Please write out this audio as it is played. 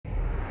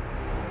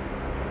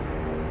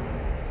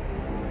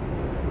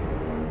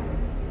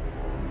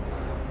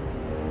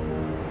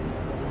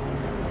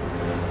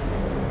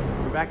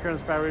Back here on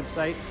the Spire Ridge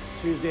site,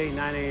 it's Tuesday,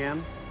 9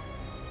 a.m.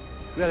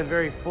 We've got a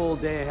very full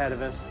day ahead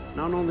of us.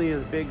 Not only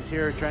is Biggs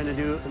here trying to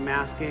do some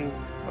masking,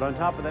 but on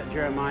top of that,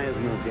 Jeremiah has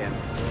moved in.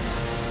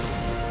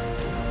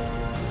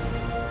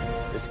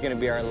 This is going to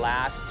be our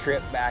last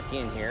trip back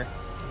in here.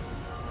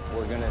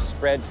 We're going to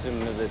spread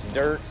some of this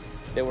dirt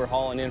that we're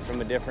hauling in from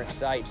a different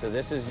site. So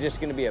this is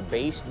just going to be a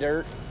base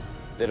dirt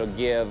that'll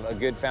give a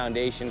good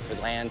foundation for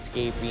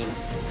landscaping.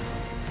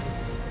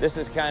 This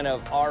is kind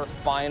of our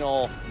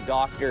final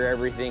doctor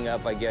everything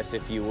up, I guess,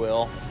 if you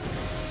will.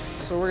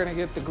 So we're gonna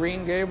get the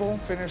green gable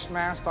finished,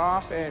 masked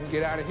off, and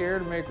get out of here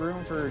to make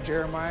room for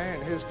Jeremiah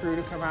and his crew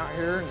to come out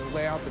here and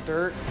lay out the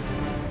dirt.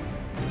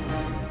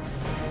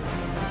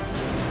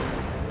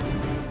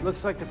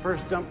 Looks like the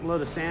first dump load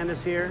of sand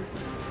is here.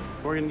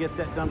 We're gonna get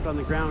that dumped on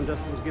the ground.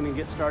 Dustin's gonna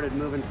get started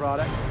moving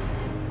product.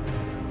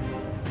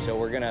 So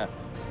we're gonna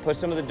put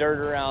some of the dirt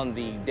around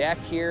the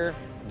deck here,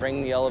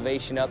 bring the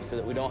elevation up so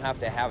that we don't have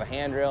to have a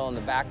handrail in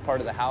the back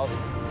part of the house.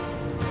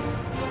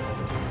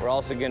 We're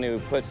also going to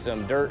put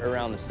some dirt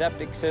around the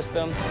septic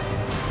system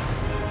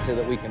so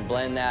that we can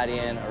blend that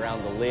in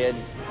around the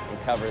lids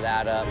and cover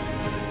that up.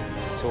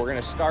 So we're going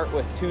to start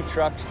with 2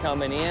 trucks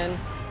coming in,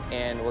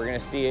 and we're going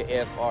to see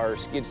if our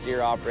skid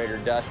steer operator,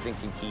 Dustin,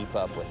 can keep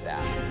up with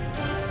that.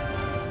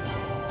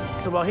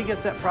 So while he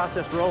gets that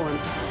process rolling,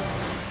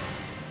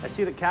 I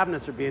see the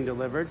cabinets are being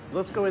delivered.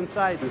 Let's go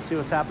inside and see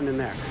what's happening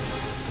there.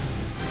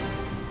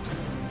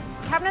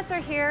 Cabinets are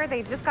here,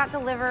 they just got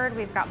delivered,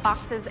 we've got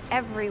boxes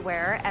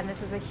everywhere, and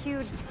this is a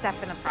huge step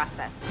in the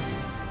process.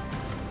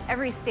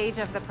 Every stage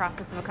of the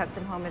process of a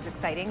custom home is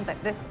exciting, but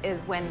this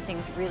is when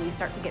things really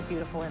start to get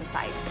beautiful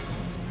inside.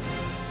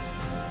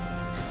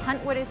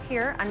 Huntwood is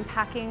here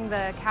unpacking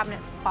the cabinet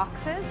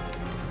boxes.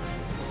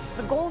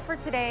 The goal for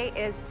today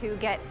is to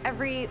get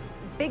every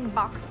big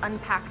box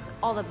unpacked,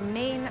 all the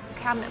main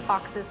cabinet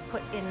boxes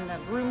put in the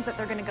rooms that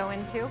they're going to go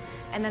into,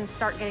 and then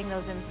start getting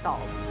those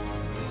installed.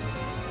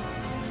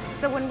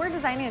 So when we're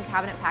designing a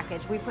cabinet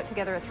package, we put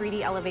together a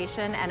 3D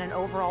elevation and an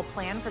overall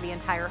plan for the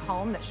entire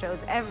home that shows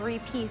every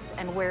piece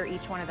and where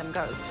each one of them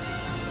goes.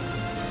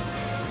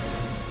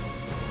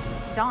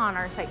 Dawn,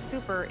 our site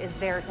super, is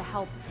there to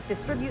help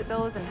distribute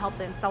those and help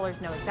the installers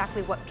know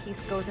exactly what piece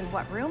goes in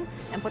what room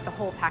and put the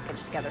whole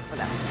package together for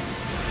them.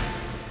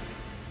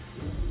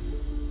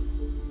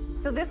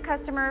 So this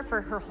customer, for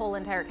her whole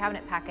entire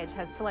cabinet package,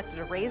 has selected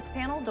a raised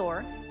panel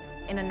door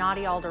in a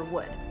knotty alder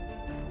wood.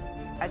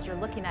 As you're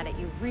looking at it,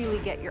 you really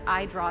get your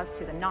eye draws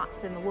to the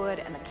knots in the wood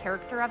and the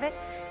character of it,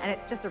 and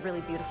it's just a really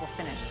beautiful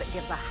finish that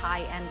gives a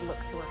high-end look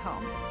to her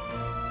home.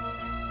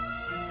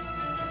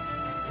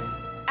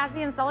 As the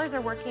installers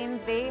are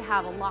working, they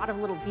have a lot of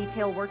little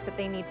detail work that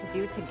they need to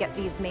do to get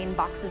these main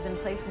boxes in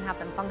place and have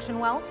them function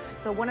well.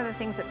 So one of the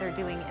things that they're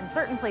doing in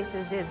certain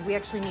places is we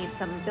actually need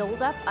some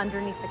build-up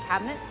underneath the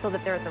cabinet so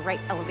that they're at the right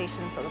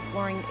elevation so the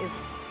flooring is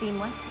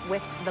seamless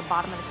with the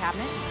bottom of the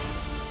cabinet.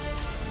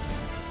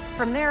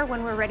 From there,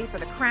 when we're ready for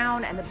the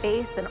crown and the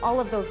base and all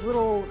of those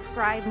little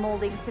scribe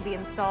moldings to be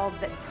installed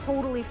that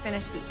totally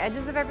finish the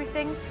edges of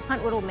everything,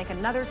 Huntwood will make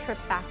another trip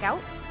back out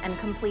and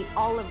complete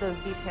all of those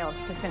details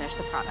to finish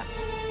the product.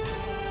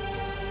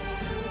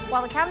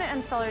 While the cabinet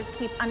installers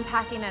keep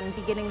unpacking and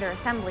beginning their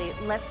assembly,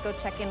 let's go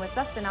check in with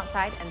Dustin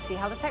outside and see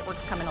how the site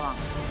work's coming along.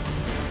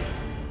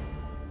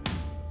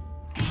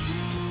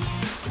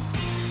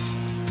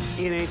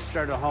 E&H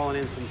started hauling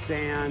in some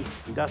sand,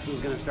 and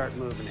Dustin's gonna start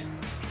moving it.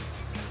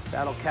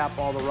 That'll cap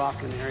all the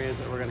rock in the areas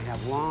that we're gonna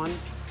have lawn,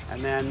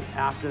 and then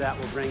after that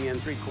we'll bring in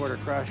 3/4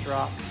 crushed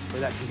rock where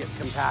that can get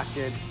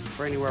compacted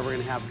for anywhere we're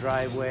gonna have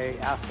driveway,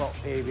 asphalt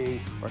paving,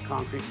 or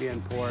concrete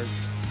being poured.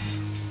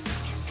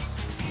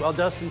 While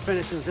Dustin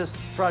finishes this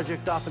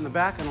project off in the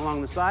back and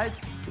along the sides,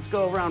 let's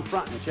go around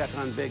front and check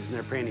on Biggs and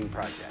their painting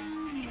project.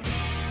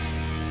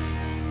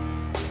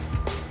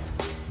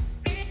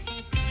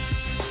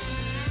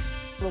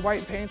 The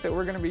white paint that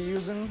we're going to be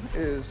using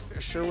is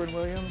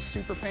Sherwin-Williams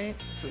Super Paint.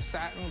 It's a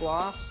satin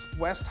gloss.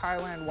 West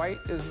Highland White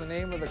is the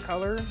name of the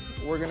color.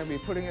 We're going to be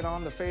putting it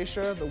on the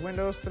fascia, the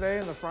windows today,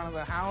 in the front of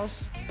the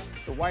house.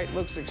 The white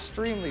looks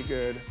extremely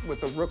good with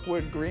the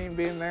rookwood green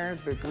being there.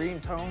 The green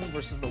tone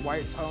versus the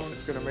white tone,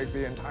 it's going to make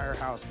the entire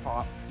house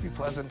pop, be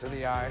pleasant to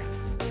the eye.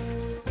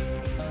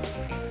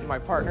 My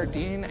partner,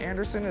 Dean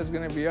Anderson, is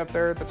going to be up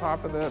there at the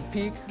top of the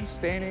peak,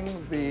 staining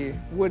the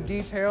wood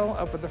detail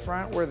up at the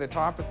front where the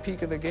top of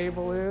peak of the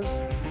gable is.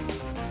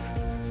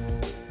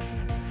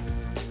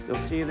 You'll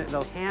see that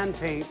they'll hand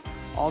paint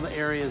all the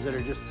areas that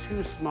are just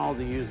too small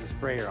to use a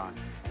sprayer on.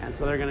 And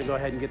so they're going to go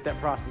ahead and get that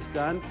process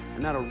done,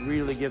 and that'll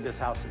really give this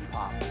house some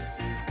pop.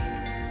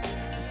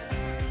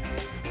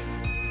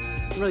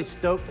 I'm really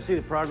stoked to see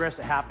the progress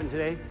that happened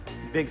today.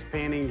 Biggs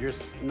painting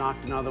just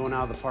knocked another one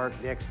out of the park.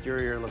 The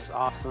exterior looks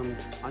awesome.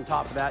 On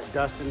top of that,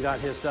 Dustin got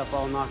his stuff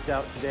all knocked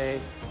out today.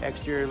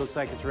 Exterior looks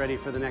like it's ready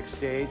for the next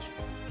stage.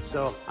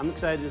 So I'm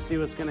excited to see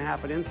what's going to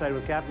happen inside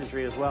with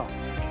cabinetry as well.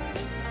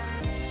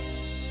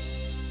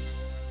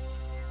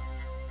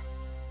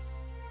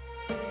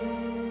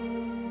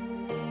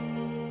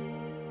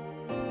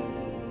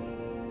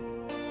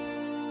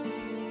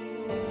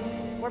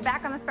 We're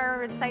back on the Sparrow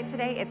Ridge site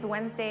today. It's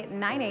Wednesday at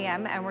 9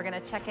 a.m. and we're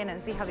gonna check in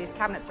and see how these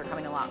cabinets are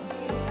coming along.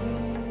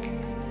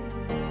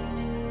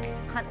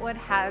 Huntwood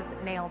has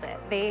nailed it.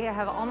 They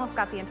have almost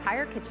got the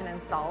entire kitchen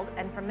installed,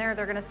 and from there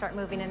they're gonna start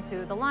moving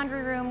into the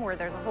laundry room where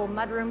there's a whole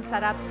mudroom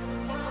set up.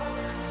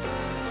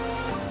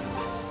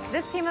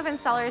 This team of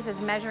installers is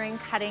measuring,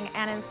 cutting,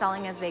 and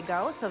installing as they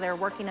go, so they're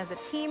working as a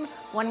team.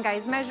 One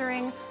guy's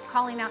measuring,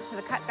 calling out to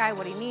the cut guy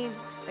what he needs.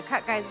 The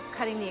cut guy's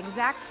cutting the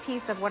exact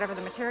piece of whatever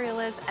the material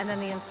is, and then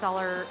the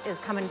installer is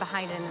coming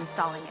behind and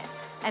installing it.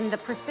 And the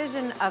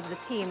precision of the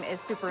team is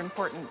super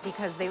important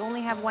because they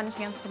only have one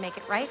chance to make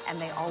it right, and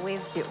they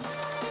always do.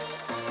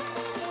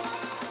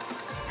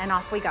 And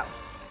off we go.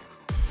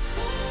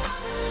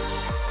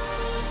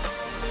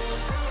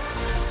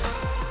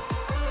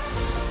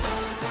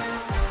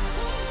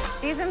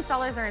 These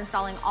installers are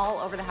installing all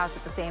over the house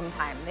at the same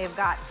time. They've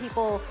got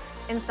people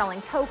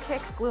installing toe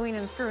kick, gluing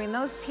and screwing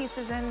those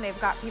pieces in. They've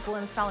got people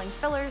installing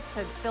fillers to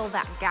fill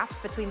that gap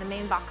between the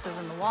main boxes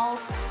and the walls.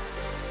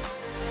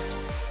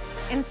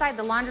 Inside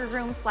the laundry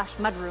room /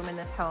 mudroom in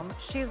this home,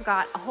 she's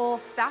got a whole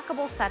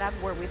stackable setup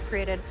where we've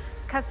created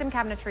custom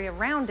cabinetry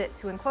around it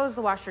to enclose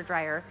the washer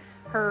dryer,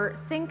 her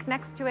sink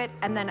next to it,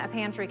 and then a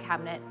pantry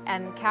cabinet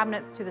and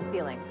cabinets to the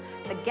ceiling.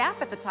 The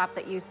gap at the top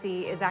that you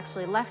see is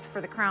actually left for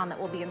the crown that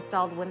will be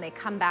installed when they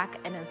come back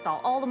and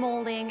install all the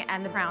molding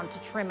and the crown to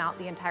trim out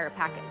the entire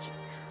package.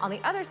 On the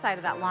other side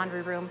of that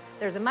laundry room,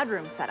 there's a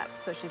mudroom setup.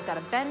 So she's got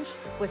a bench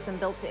with some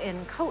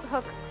built-in coat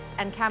hooks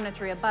and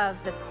cabinetry above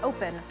that's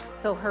open.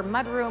 So her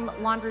mudroom,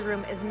 laundry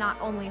room is not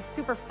only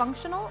super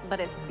functional, but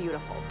it's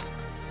beautiful.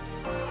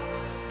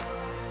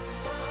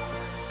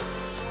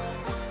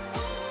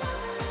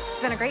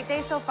 It's been a great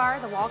day so far.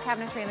 The wall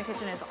cabinetry in the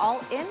kitchen is all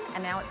in,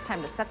 and now it's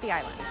time to set the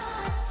island.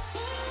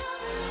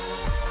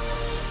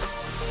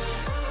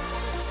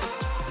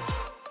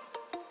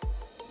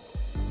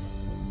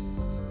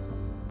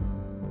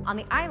 On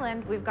the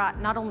island, we've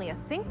got not only a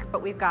sink,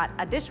 but we've got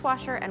a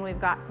dishwasher and we've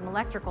got some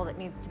electrical that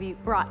needs to be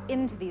brought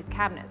into these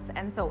cabinets.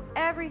 And so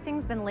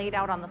everything's been laid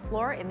out on the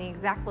floor in the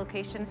exact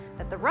location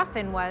that the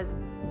rough-in was.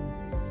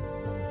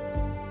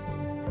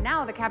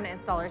 Now the cabinet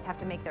installers have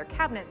to make their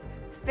cabinets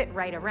fit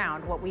right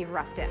around what we've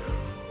roughed in.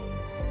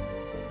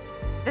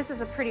 This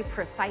is a pretty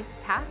precise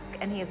task,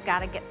 and he's got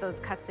to get those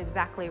cuts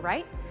exactly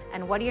right.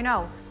 And what do you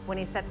know? When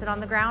he sets it on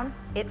the ground,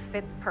 it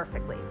fits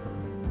perfectly.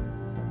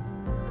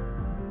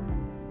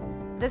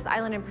 This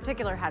island in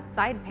particular has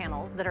side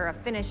panels that are a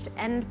finished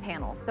end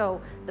panel, so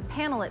the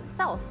panel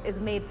itself is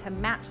made to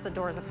match the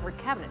doors of wood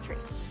cabinetry.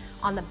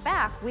 On the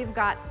back, we've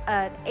got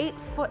an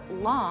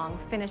 8-foot-long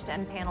finished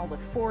end panel with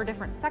 4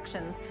 different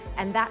sections,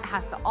 and that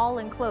has to all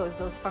enclose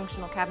those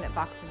functional cabinet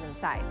boxes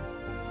inside.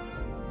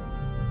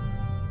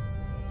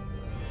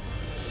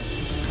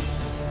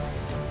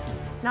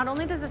 Not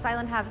only does this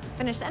island have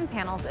finished end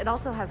panels, it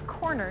also has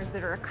corners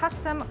that are a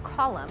custom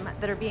column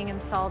that are being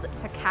installed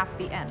to cap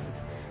the ends.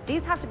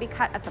 These have to be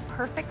cut at the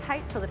perfect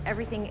height so that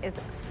everything is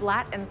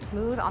flat and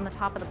smooth on the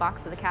top of the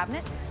box of the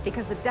cabinet,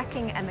 because the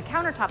decking and the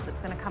countertop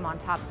that's going to come on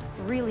top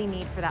really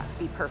need for that to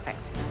be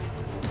perfect.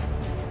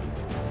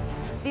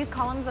 These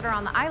columns that are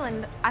on the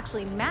island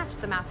actually match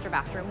the master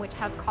bathroom, which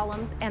has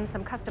columns and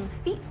some custom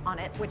feet on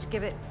it, which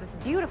give it this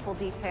beautiful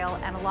detail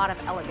and a lot of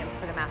elegance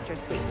for the master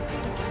suite.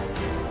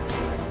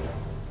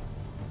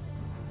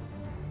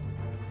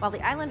 While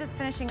the island is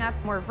finishing up,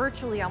 we're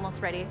virtually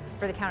almost ready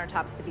for the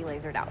countertops to be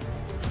lasered out.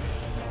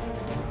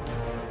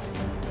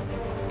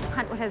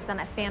 Huntwood has done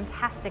a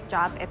fantastic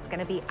job. It's going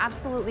to be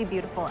absolutely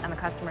beautiful, and the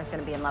customer's going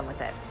to be in love with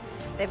it.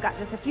 They've got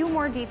just a few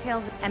more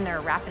details, and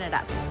they're wrapping it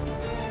up.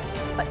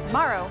 But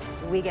tomorrow,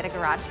 we get a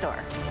garage door.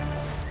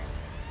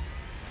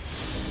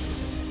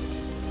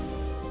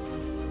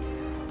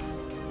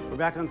 We're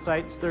back on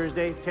site. It's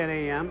Thursday, 10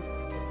 a.m.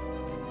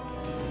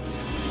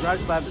 The garage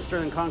slab that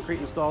Sterling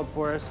Concrete installed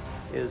for us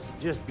is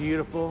just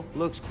beautiful,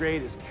 looks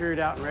great, it's cured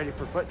out and ready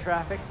for foot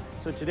traffic.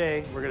 So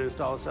today, we're going to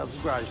install ourselves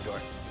a garage door.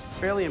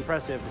 Fairly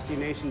impressive to see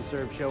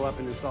NationServe show up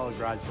and install a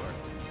garage door.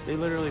 They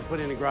literally put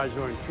in a garage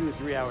door in 2 or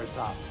 3 hours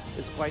tops.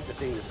 It's quite the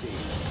thing to see.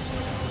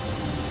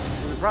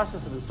 In the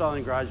process of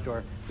installing a garage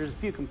door, there's a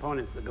few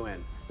components that go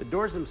in. The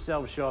doors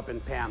themselves show up in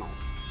panels.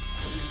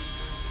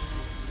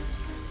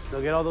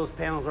 They'll get all those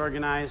panels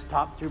organized,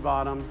 top through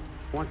bottom.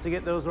 Once they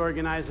get those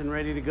organized and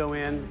ready to go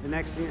in, the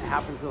next thing that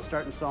happens, they'll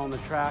start installing the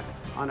track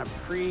on a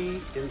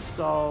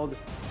pre-installed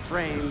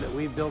frame that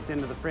we've built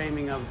into the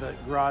framing of the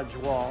garage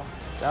wall.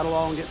 That'll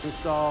all get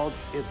installed.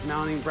 Its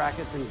mounting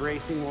brackets and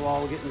bracing will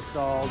all get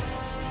installed.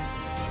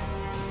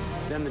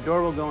 Then the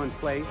door will go in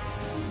place.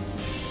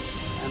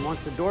 And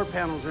once the door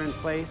panels are in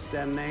place,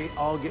 then they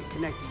all get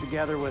connected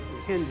together with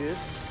hinges.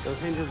 Those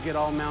hinges get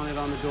all mounted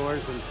on the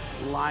doors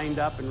and lined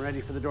up and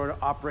ready for the door to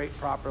operate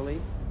properly.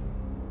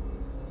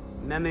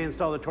 And then they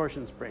install the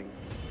torsion spring.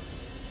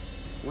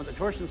 What the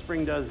torsion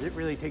spring does, it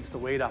really takes the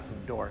weight off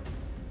of the door.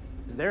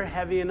 They're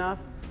heavy enough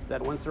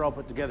that once they're all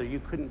put together, you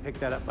couldn't pick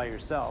that up by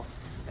yourself.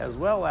 As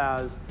well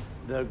as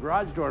the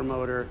garage door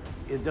motor,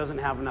 it doesn't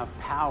have enough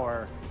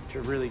power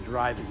to really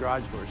drive the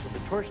garage door. So the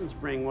torsion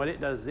spring, what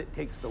it does is it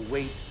takes the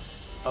weight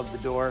of the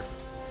door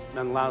and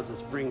allows the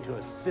spring to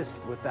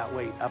assist with that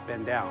weight up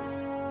and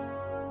down.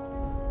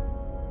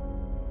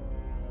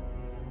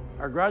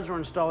 Our garage door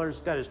installer's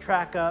got his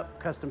track up,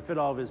 custom fit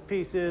all of his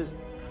pieces.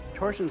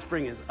 Torsion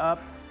spring is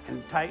up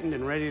and tightened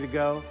and ready to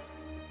go.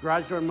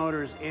 Garage door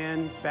motor is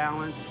in,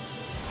 balanced.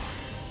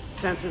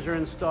 Sensors are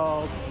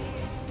installed.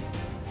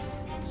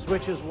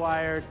 Switch is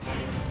wired.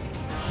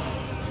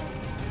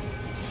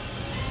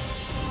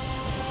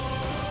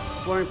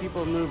 Flooring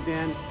people have moved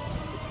in.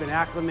 It's been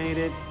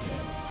acclimated.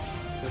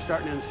 We're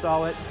starting to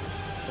install it,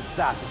 but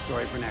that's a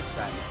story for next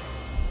time.